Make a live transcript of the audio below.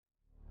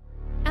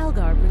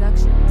Algar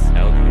Productions.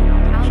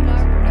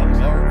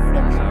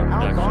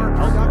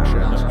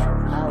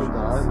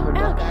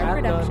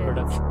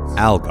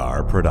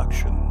 Algar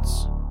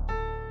Productions.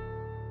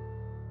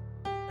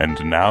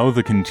 And now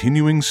the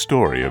continuing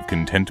story of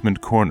Contentment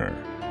Corner,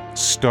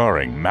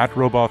 starring Matt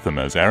Robotham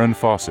as Aaron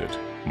Fawcett,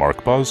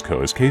 Mark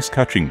Bosco as Case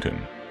Cutchington,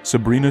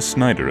 Sabrina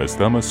Snyder as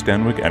Thelma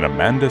Stanwyck, and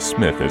Amanda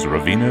Smith as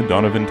Ravina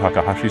Donovan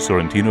Takahashi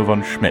Sorrentino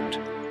von Schmidt.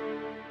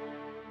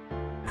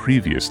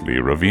 Previously,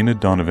 Ravina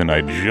Donovan, I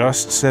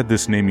just said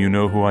this name, you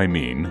know who I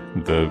mean,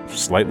 the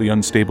slightly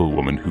unstable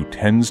woman who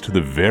tends to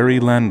the very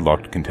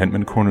landlocked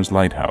Contentment Corner's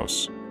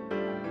lighthouse.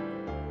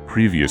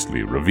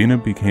 Previously,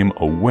 Ravina became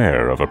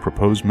aware of a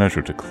proposed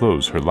measure to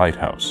close her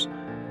lighthouse.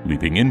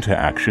 Leaping into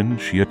action,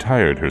 she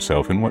attired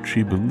herself in what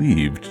she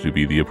believed to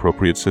be the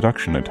appropriate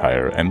seduction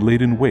attire and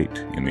laid in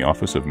wait in the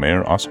office of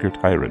Mayor Oscar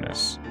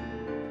Tyrannus.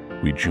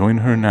 We join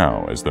her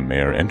now as the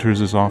mayor enters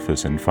his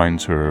office and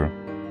finds her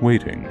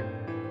waiting.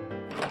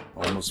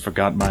 Almost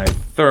forgot my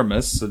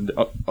thermos and...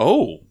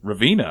 Oh,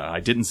 Ravina,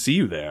 I didn't see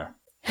you there.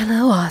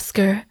 Hello,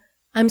 Oscar.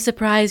 I'm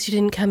surprised you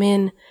didn't come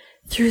in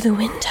through the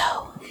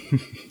window.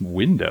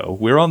 Window?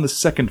 We're on the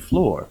second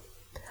floor.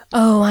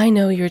 Oh, I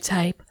know your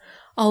type.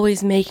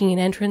 Always making an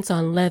entrance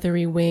on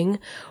leathery wing,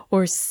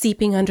 or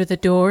seeping under the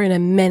door in a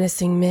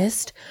menacing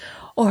mist,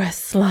 or a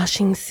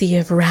sloshing sea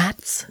of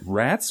rats.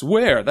 Rats?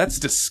 Where? That's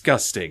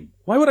disgusting.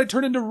 Why would I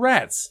turn into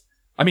rats?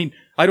 I mean,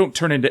 I don't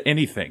turn into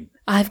anything.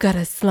 I've got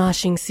a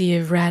sloshing sea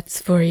of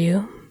rats for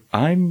you.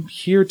 I'm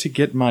here to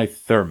get my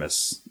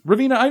thermos.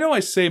 Ravina, I know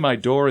I say my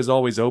door is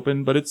always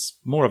open, but it's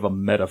more of a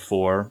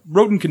metaphor.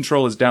 Rodent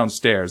control is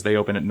downstairs. They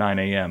open at 9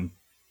 a.m.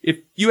 If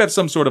you have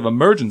some sort of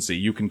emergency,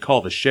 you can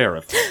call the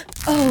sheriff.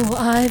 Oh,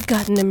 I've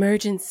got an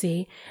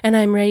emergency, and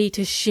I'm ready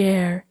to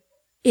share,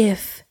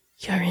 if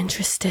you're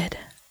interested.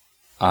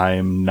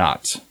 I'm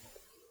not.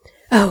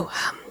 Oh,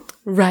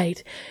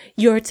 right.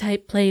 Your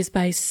type plays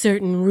by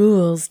certain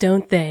rules,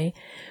 don't they?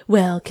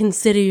 Well,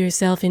 consider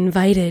yourself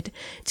invited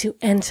to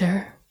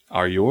enter.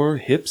 Are your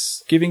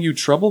hips giving you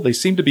trouble? They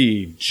seem to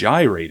be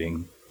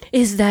gyrating.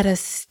 Is that a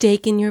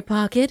stake in your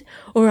pocket,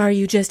 or are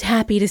you just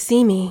happy to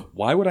see me?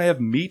 Why would I have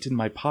meat in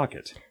my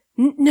pocket?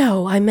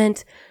 No, I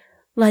meant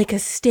like a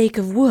stake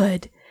of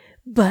wood.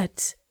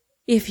 But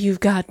if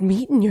you've got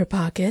meat in your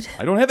pocket...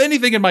 I don't have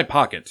anything in my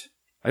pocket.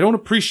 I don't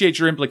appreciate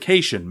your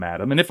implication,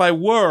 madam, and if I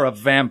were a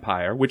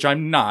vampire, which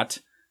I'm not,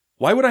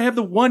 why would I have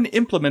the one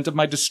implement of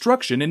my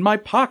destruction in my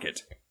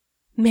pocket?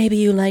 Maybe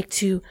you like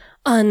to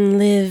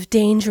unlive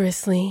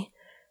dangerously,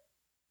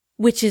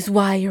 which is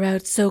why you're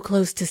out so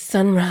close to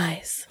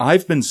sunrise.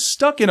 I've been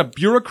stuck in a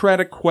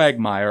bureaucratic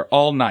quagmire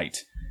all night,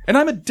 and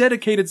I'm a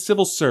dedicated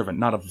civil servant,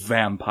 not a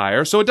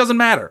vampire, so it doesn't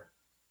matter.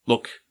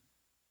 Look,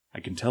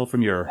 I can tell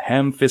from your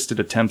ham-fisted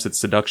attempts at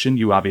seduction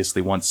you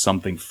obviously want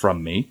something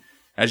from me.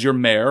 As your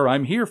mayor,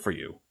 I'm here for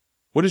you.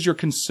 What is your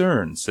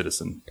concern,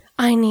 citizen?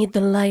 I need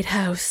the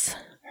lighthouse.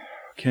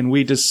 Can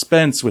we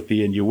dispense with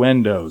the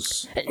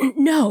innuendos?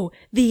 No,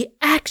 the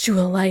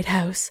actual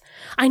lighthouse.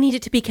 I need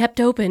it to be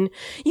kept open.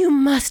 You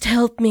must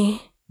help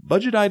me.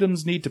 Budget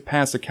items need to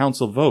pass a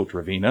council vote,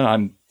 Ravina.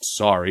 I'm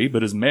sorry,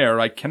 but as mayor,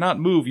 I cannot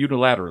move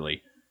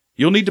unilaterally.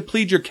 You'll need to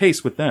plead your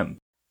case with them.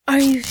 Are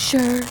you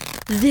sure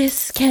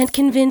this can't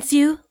convince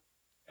you?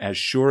 As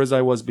sure as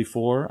I was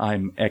before,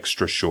 I'm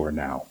extra sure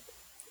now.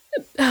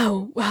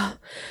 Oh, well,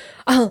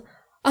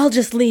 I'll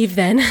just leave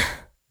then.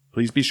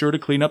 Please be sure to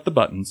clean up the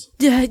buttons.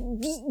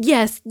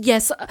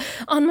 Yes,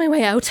 on my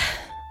way out.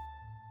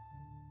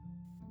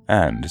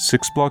 And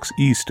 6 blocks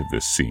east of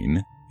this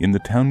scene, in the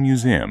town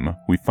museum,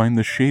 we find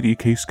the shady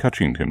Case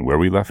Cutchington where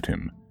we left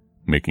him,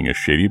 making a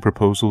shady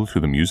proposal to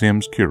the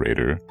museum's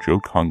curator, Joe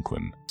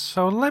Conklin.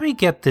 So let me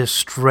get this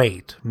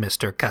straight,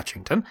 Mr.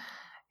 Cutchington.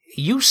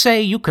 You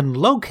say you can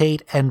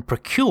locate and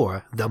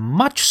procure the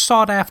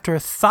much-sought-after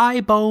thigh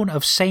bone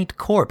of St.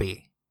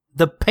 Corby,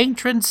 the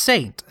patron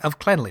saint of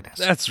cleanliness.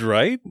 That's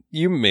right.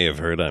 You may have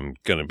heard I'm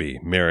going to be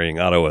marrying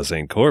Ottawa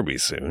St. Corby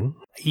soon.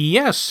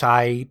 Yes,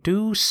 I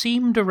do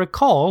seem to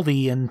recall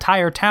the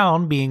entire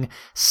town being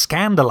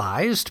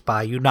scandalized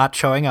by you not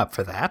showing up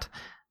for that.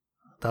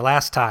 The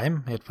last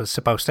time it was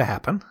supposed to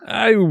happen.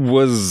 I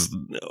was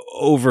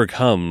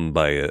overcome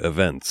by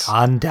events.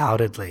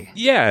 Undoubtedly.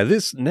 Yeah,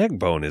 this neck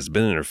bone has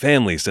been in her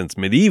family since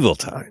medieval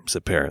times,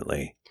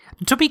 apparently.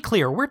 To be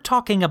clear, we're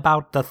talking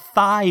about the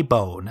thigh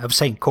bone of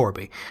St.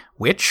 Corby,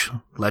 which,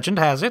 legend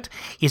has it,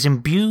 is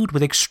imbued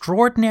with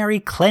extraordinary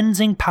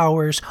cleansing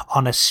powers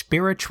on a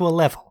spiritual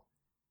level.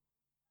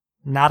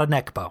 Not a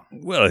neck bone.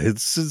 Well,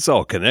 it's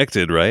all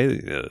connected, right?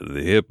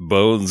 The hip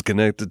bone's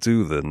connected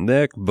to the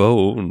neck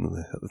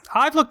bone.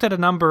 I've looked at a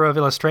number of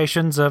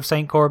illustrations of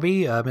St.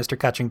 Corby, Mr.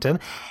 Cutchington,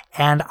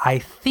 and I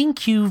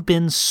think you've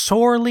been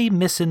sorely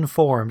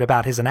misinformed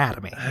about his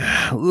anatomy.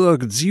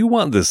 Look, do you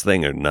want this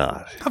thing or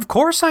not? Of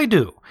course I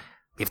do.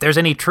 If there's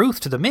any truth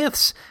to the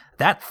myths,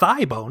 that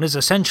thigh bone is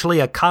essentially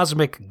a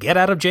cosmic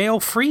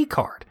get-out-of-jail-free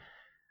card.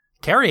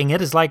 Carrying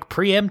it is like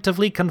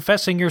preemptively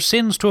confessing your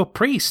sins to a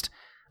priest.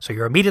 So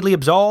you're immediately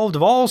absolved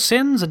of all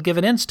sins and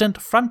given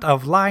instant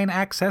front-of-line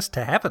access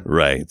to heaven.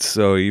 Right,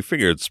 so you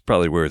figure it's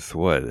probably worth,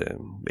 what,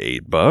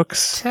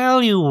 $8?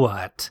 Tell you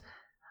what,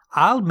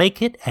 I'll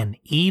make it an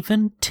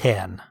even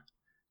 10.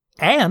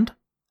 And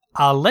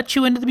I'll let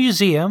you into the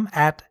museum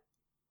at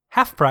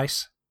half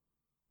price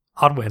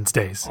on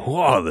Wednesdays.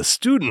 Whoa, the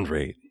student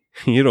rate.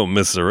 You don't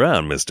mess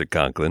around, Mr.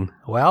 Conklin.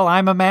 Well,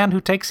 I'm a man who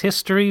takes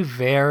history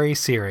very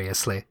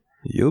seriously.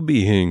 You'll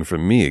be hearing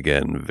from me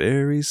again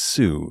very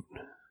soon.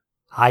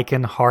 I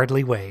can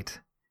hardly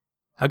wait.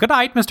 Good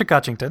night, Mr.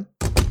 Cutchington.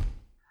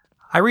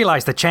 I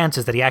realize the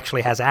chances that he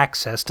actually has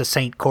access to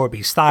St.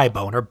 Corby's thigh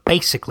bone are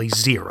basically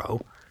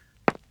zero.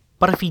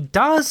 But if he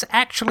does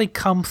actually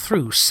come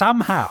through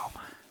somehow,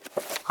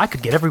 I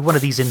could get every one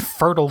of these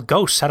infertile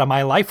ghosts out of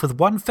my life with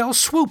one fell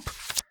swoop.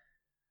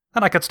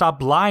 Then I could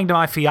stop lying to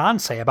my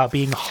fiancé about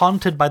being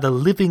haunted by the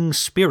living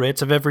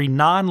spirits of every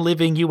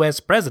non-living U.S.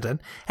 president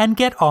and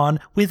get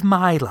on with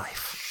my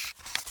life.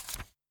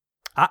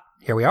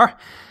 Here we are.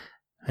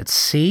 Let's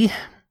see.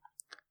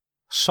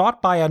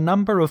 Sought by a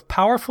number of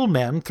powerful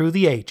men through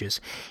the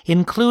ages,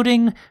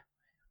 including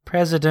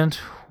President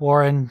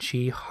Warren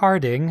G.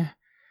 Harding,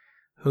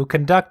 who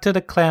conducted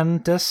a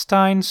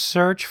clandestine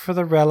search for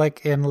the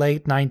relic in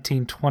late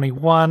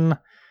 1921.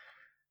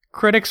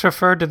 Critics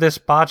referred to this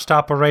botched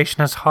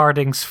operation as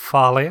Harding's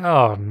folly.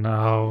 Oh,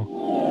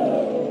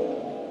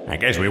 no. I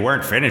guess we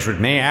weren't finished with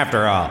me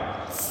after all.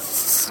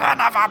 Son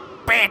of a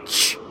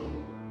bitch!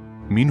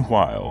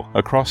 Meanwhile,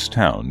 across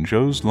town,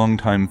 Joe's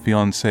longtime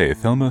fiancée,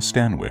 Thelma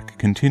Stanwyck,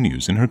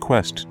 continues in her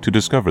quest to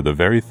discover the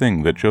very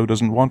thing that Joe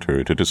doesn't want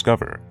her to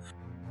discover.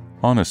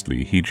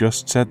 Honestly, he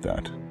just said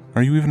that.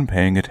 Are you even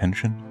paying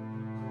attention?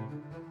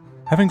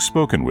 Having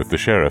spoken with the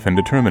sheriff and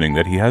determining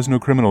that he has no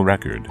criminal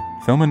record,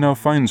 Thelma now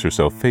finds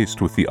herself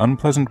faced with the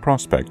unpleasant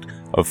prospect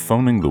of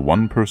phoning the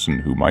one person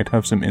who might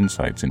have some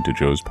insights into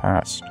Joe's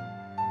past.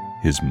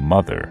 His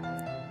mother.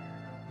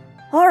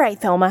 All right,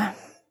 Thelma.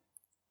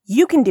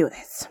 You can do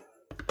this.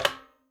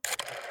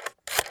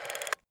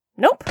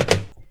 Nope.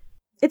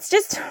 It's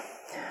just,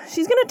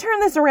 she's gonna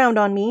turn this around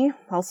on me.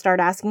 I'll start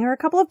asking her a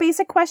couple of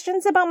basic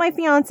questions about my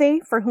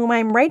fiancé, for whom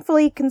I'm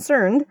rightfully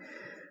concerned,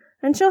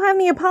 and she'll have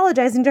me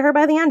apologizing to her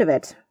by the end of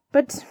it.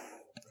 But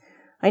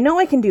I know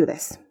I can do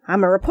this.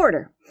 I'm a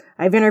reporter.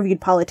 I've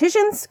interviewed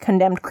politicians,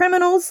 condemned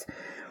criminals.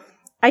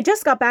 I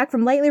just got back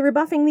from lightly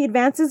rebuffing the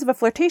advances of a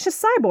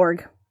flirtatious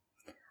cyborg.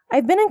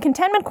 I've been in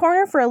Contentment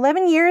Corner for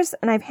 11 years,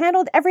 and I've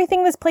handled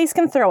everything this place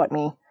can throw at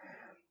me.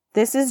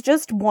 This is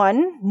just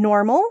one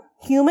normal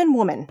human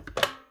woman.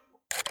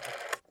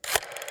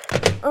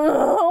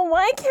 Oh,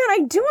 why can't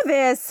I do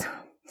this?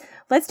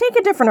 Let's take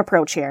a different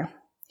approach here.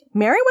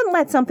 Mary wouldn't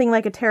let something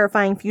like a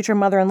terrifying future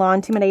mother-in-law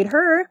intimidate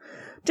her.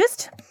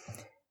 Just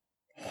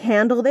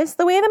handle this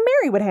the way that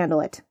Mary would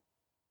handle it.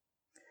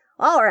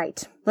 All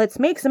right, let's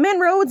make some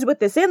inroads with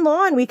this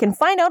in-law and we can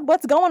find out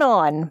what's going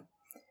on.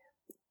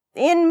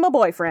 In my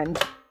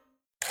boyfriend.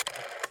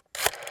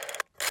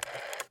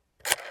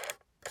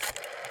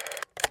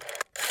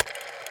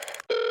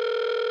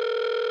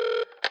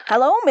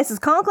 Hello, Mrs.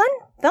 Conklin.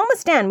 Thelma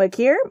Stanwyck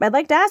here. I'd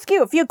like to ask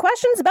you a few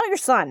questions about your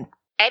son.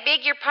 I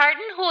beg your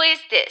pardon? Who is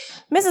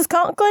this? Mrs.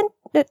 Conklin?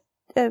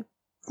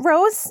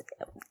 Rose?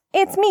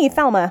 It's me,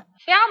 Thelma.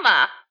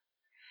 Thelma?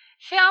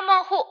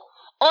 Thelma who?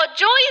 Oh,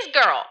 Joey's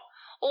girl.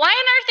 Why on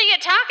earth are you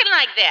talking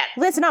like that?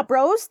 Listen up,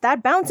 Rose.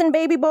 That bouncing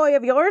baby boy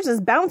of yours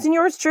is bouncing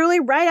yours truly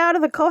right out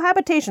of the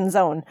cohabitation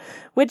zone,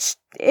 which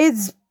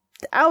is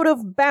out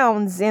of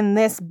bounds in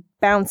this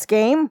bounce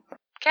game.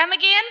 Come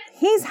again?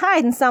 He's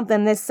hiding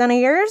something this son of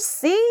yours,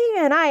 see?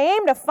 And I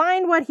aim to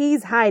find what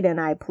he's hiding,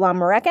 I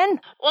plumb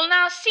reckon. Well,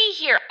 now, see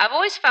here. I've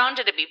always found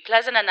you to be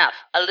pleasant enough.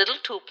 A little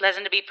too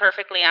pleasant, to be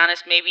perfectly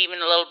honest, maybe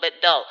even a little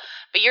bit dull.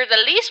 But you're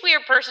the least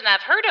weird person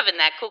I've heard of in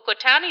that cuckoo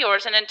town of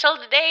yours, and until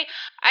today,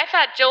 I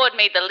thought Joe had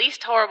made the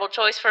least horrible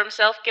choice for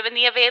himself given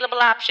the available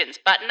options.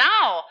 But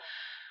now...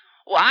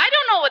 well, I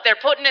don't know what they're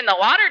putting in the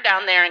water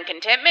down there in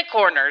Contentment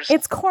Corners.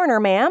 It's corner,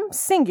 ma'am.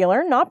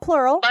 Singular, not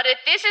plural. But if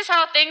this is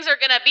how things are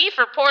going to be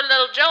for poor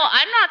little Joe,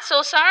 I'm not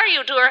so sorry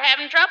you two are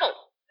having trouble.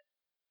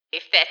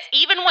 If that's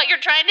even what you're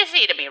trying to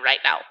say to me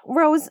right now.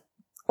 Rose,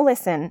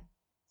 listen.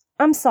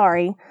 I'm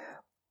sorry.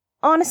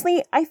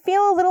 Honestly, I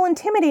feel a little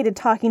intimidated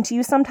talking to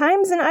you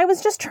sometimes, and I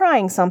was just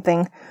trying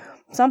something.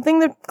 Something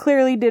that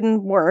clearly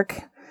didn't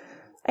work.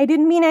 I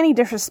didn't mean any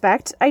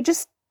disrespect.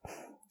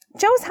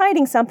 Joe's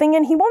hiding something,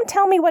 and he won't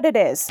tell me what it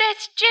is.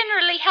 That's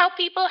generally how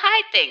people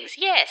hide things,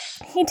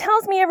 yes. He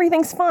tells me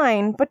everything's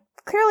fine, but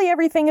clearly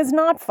everything is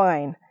not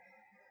fine.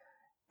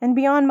 And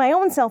beyond my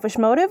own selfish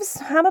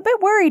motives, I'm a bit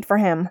worried for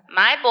him.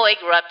 My boy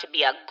grew up to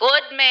be a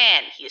good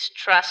man. He's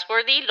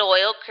trustworthy,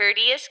 loyal,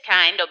 courteous,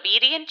 kind,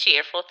 obedient,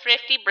 cheerful,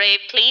 thrifty, brave,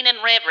 clean, and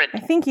reverent.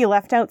 I think you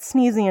left out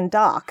Sneezy and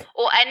Doc.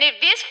 Oh, and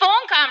if this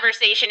phone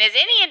conversation is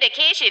any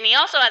indication, he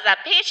also has the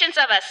patience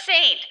of a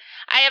saint.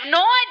 I have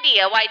no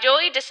idea why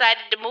Joey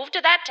decided to move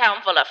to that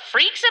town full of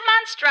freaks and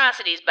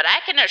monstrosities, but I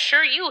can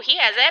assure you he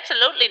has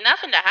absolutely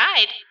nothing to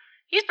hide.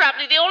 He's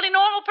probably the only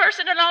normal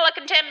person in all of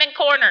Contentment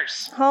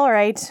Corners. All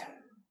right.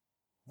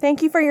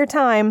 Thank you for your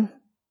time.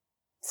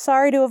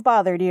 Sorry to have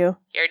bothered you.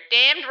 You're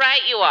damned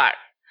right you are.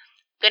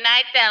 Good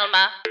night,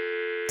 Thelma.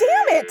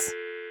 Damn it!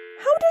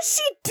 How does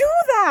she do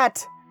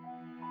that?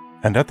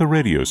 And at the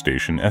radio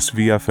station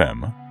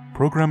SVFM,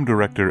 Program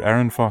Director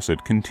Aaron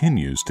Fawcett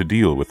continues to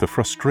deal with the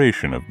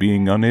frustration of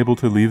being unable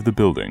to leave the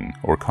building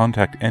or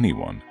contact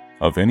anyone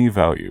of any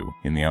value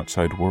in the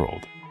outside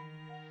world.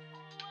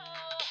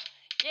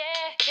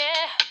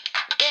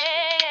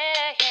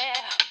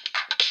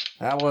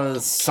 That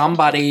was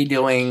somebody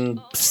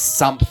doing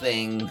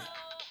something.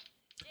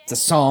 It's a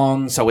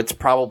song, so it's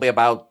probably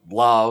about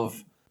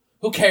love.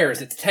 Who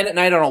cares? It's 10 at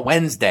night on a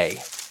Wednesday.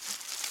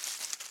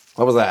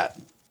 What was that?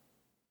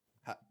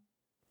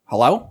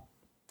 Hello?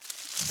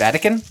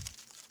 Vatican?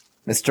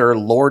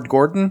 Mr. Lord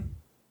Gordon?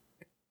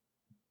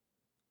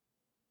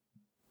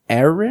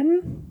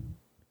 Aaron?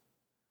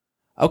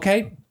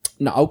 Okay.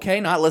 No, okay,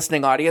 not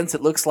listening audience.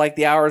 It looks like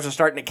the hours are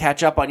starting to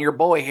catch up on your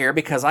boy here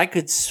because I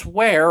could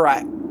swear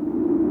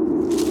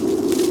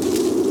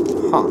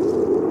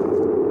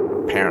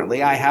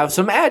Apparently I have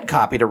some ad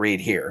copy to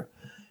read here,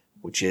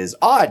 which is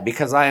odd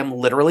because I am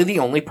literally the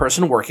only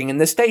person working in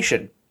this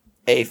station.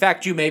 A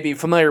fact you may be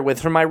familiar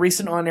with from my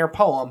recent on-air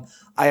poem,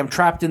 I am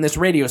trapped in this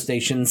radio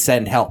station,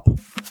 send help.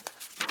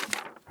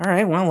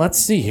 Alright, well, let's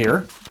see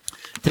here.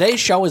 Today's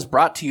show is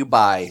brought to you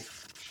by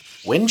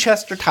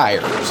Winchester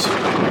Tires.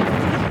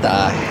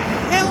 The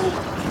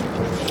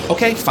hell?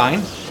 Okay,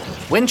 fine.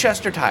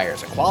 Winchester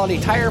Tires, a quality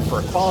tire for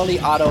a quality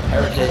auto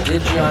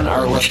Paradigion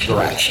Arlis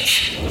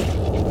Duraxis.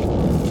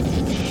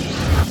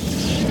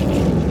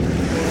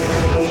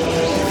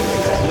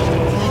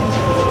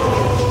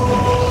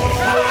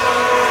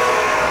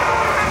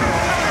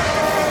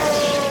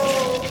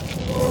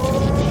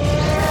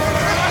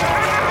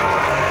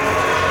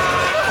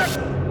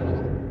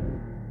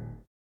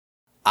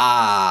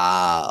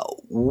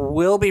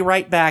 We'll be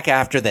right back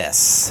after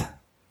this.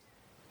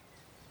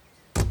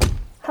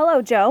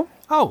 Hello, Joe.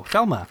 Oh,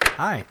 Thelma.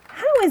 Hi.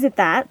 How is it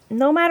that,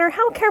 no matter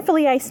how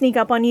carefully I sneak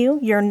up on you,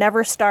 you're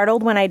never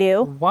startled when I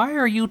do? Why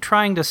are you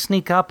trying to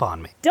sneak up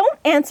on me? Don't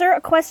answer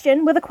a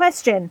question with a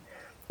question.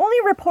 Only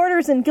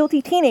reporters and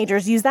guilty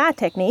teenagers use that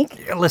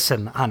technique.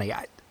 Listen, honey,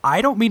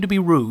 I don't mean to be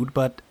rude,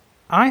 but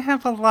I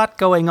have a lot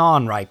going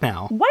on right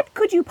now. What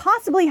could you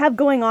possibly have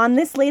going on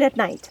this late at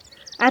night?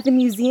 At the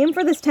museum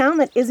for this town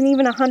that isn't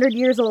even 100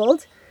 years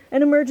old?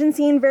 An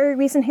emergency in very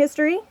recent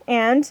history?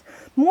 And,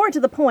 more to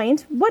the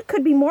point, what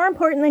could be more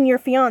important than your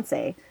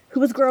fiancé,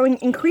 who is growing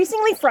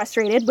increasingly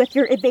frustrated with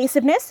your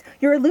evasiveness,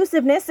 your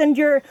elusiveness, and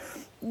your...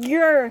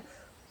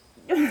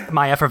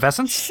 My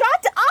effervescence?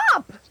 Shut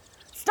up!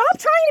 Stop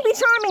trying to be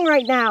charming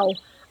right now.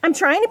 I'm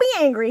trying to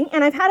be angry,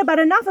 and I've had about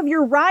enough of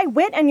your wry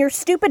wit and your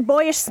stupid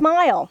boyish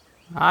smile.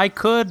 I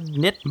could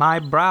knit my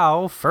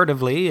brow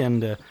furtively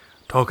and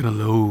talk in a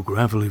low,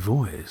 gravelly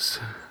voice.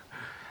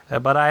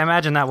 But I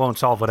imagine that won't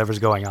solve whatever's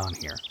going on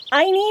here.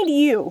 I need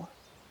you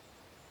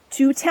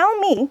to tell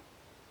me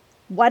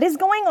what is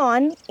going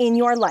on in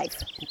your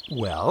life.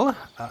 Well,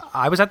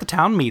 I was at the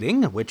town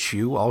meeting, which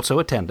you also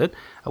attended.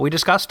 We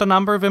discussed a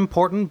number of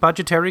important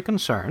budgetary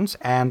concerns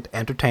and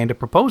entertained a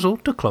proposal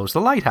to close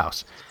the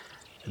lighthouse.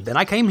 Then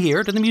I came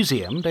here to the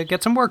museum to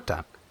get some work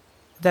done.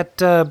 That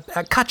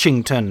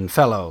Cutchington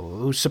fellow,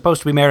 who's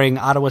supposed to be marrying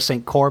Ottawa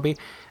St. Corby,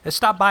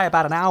 stopped by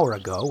about an hour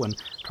ago and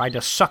tried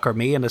to sucker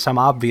me into some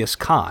obvious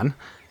con.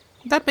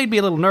 That made me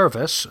a little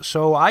nervous,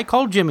 so I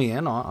called Jimmy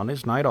in on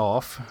his night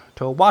off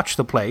to watch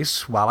the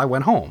place while I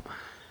went home.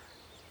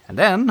 And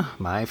then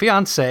my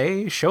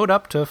fiancée showed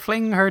up to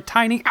fling her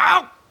tiny...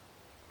 Ow!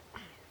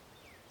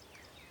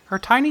 Her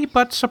tiny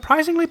but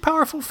surprisingly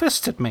powerful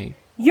fist at me.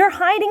 You're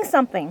hiding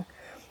something.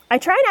 I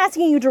tried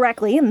asking you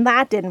directly, and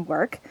that didn't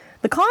work.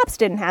 The cops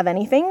didn't have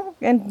anything,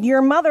 and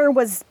your mother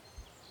was...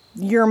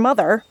 your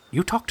mother.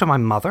 You talked to my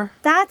mother?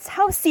 That's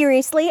how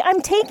seriously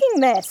I'm taking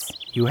this.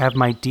 You have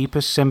my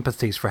deepest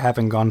sympathies for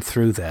having gone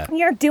through that.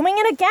 You're doing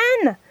it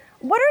again.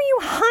 What are you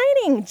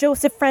hiding,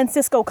 Joseph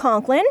Francisco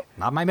Conklin?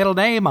 Not my middle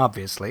name,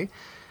 obviously.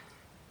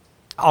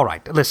 All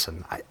right,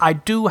 listen. I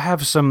do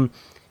have some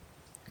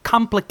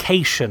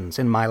complications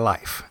in my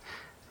life.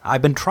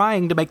 I've been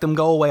trying to make them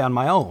go away on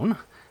my own,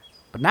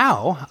 but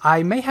now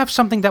I may have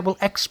something that will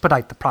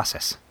expedite the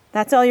process.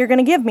 That's all you're going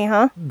to give me,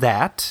 huh?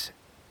 That,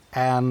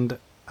 and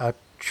a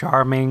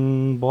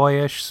charming,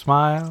 boyish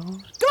smile.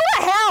 Go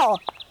to hell!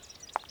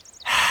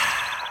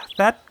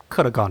 That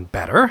could have gone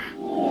better.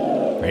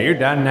 Are you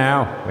done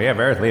now? We have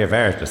earthly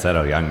affairs to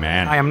settle, young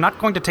man. I am not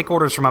going to take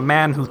orders from a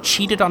man who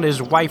cheated on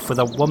his wife with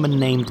a woman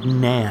named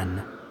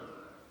Nan.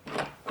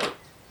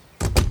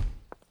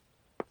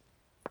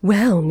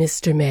 Well,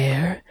 Mr.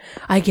 Mayor,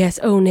 I guess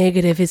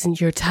O-negative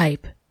isn't your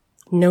type.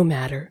 No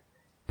matter.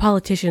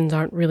 Politicians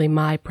aren't really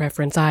my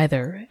preference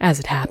either, as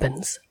it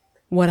happens.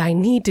 What I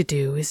need to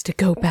do is to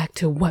go back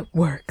to what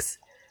works.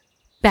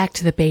 Back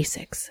to the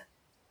basics.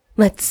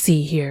 Let's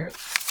see here.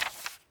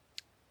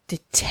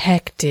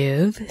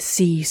 Detective,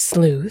 see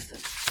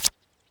sleuth.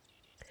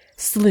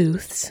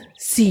 Sleuths,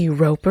 see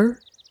roper.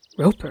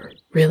 Roper,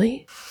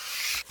 really?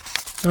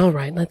 All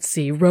right, let's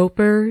see.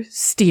 Roper,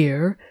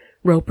 steer.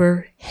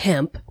 Roper,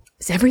 hemp.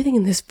 Is everything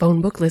in this phone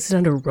book listed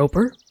under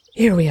Roper?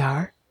 Here we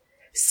are.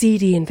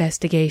 CD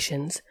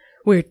Investigations.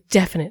 We're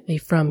definitely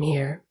from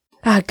here.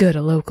 Ah, good,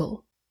 a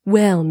local.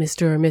 Well,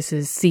 Mr. or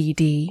Mrs.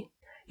 CD,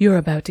 you're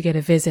about to get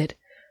a visit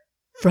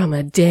from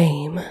a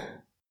dame.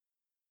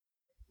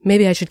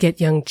 Maybe I should get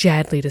young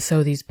Jadley to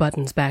sew these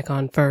buttons back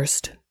on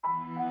first.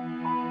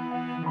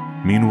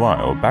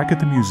 Meanwhile, back at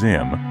the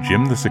museum,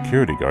 Jim the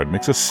security guard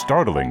makes a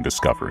startling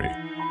discovery.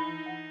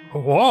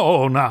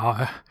 Whoa,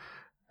 now.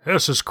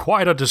 This is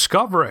quite a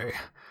discovery.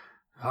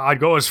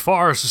 I'd go as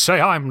far as to say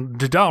I'm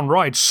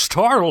downright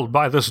startled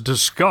by this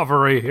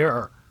discovery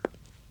here.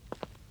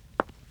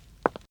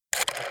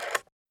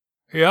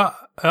 Yeah,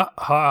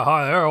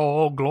 hi there,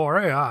 old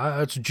Glory.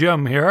 It's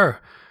Jim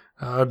here,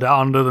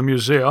 down to the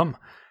museum.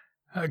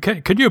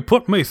 Can you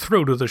put me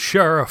through to the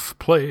sheriff,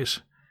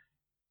 please?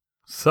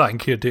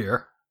 Thank you,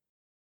 dear.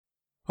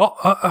 Oh,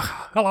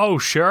 hello,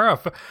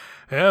 Sheriff.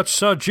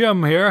 It's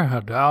Jim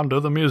here, down to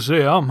the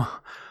museum.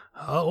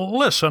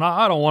 Listen,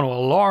 I don't want to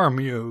alarm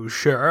you,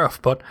 Sheriff,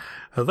 but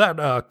that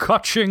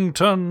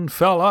Cutchington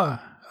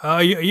fella,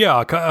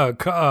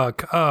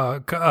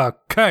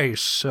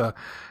 Case,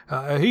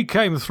 he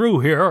came through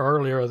here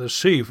earlier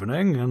this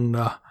evening, and,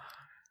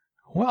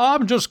 well,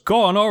 I'm just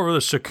going over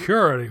the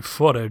security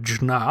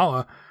footage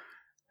now.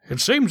 It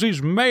seems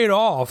he's made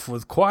off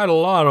with quite a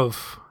lot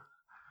of,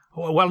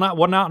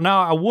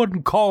 now I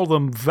wouldn't call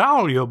them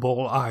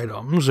valuable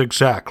items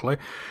exactly,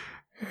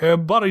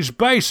 but he's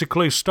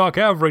basically stuck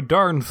every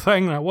darn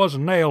thing that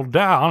wasn't nailed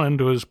down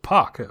into his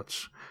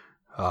pockets.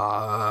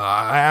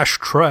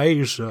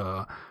 Ashtrays,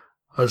 a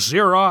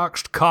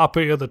Xeroxed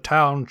copy of the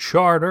town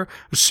charter,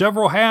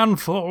 several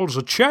handfuls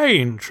of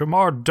change from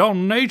our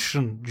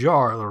donation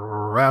jar, the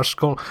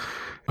rascal.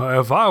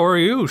 If I were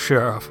you,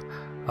 Sheriff,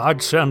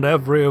 I'd send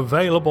every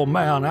available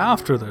man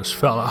after this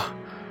fella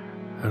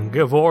and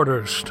give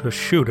orders to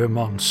shoot him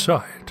on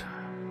sight.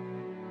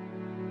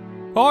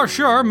 Oh,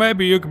 sure,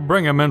 maybe you could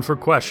bring him in for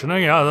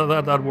questioning. Yeah,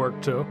 that'd work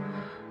too.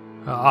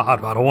 I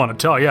don't want to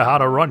tell you how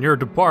to run your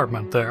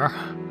department there.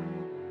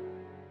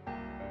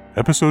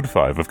 Episode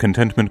 5 of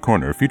Contentment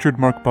Corner featured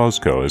Mark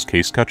Bosco as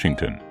Case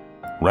Cutchington,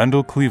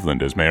 Randall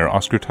Cleveland as Mayor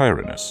Oscar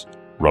Tyrannus,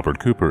 Robert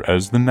Cooper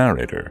as the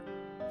narrator,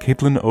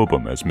 Caitlin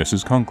Obum as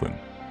Mrs. Conklin,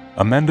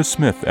 Amanda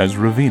Smith as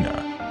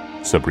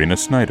Ravina, Sabrina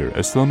Snyder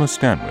as Thelma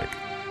Stanwyck,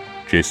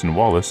 Jason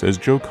Wallace as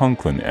Joe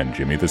Conklin and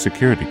Jimmy the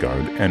security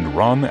guard, and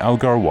Ron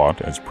Algar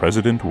Watt as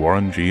President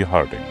Warren G.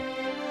 Harding.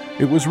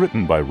 It was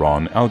written by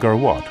Ron Algar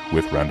Watt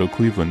with Randall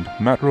Cleveland,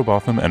 Matt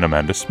Robotham, and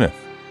Amanda Smith.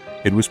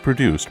 It was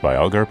produced by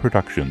Algar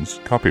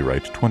Productions,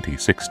 copyright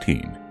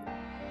 2016.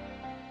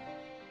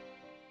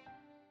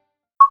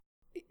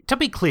 To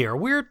be clear,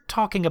 we're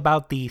talking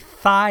about the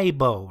thigh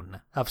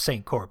bone of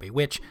St. Corby,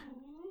 which...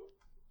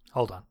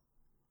 Hold on.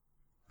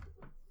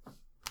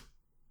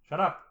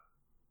 Shut up.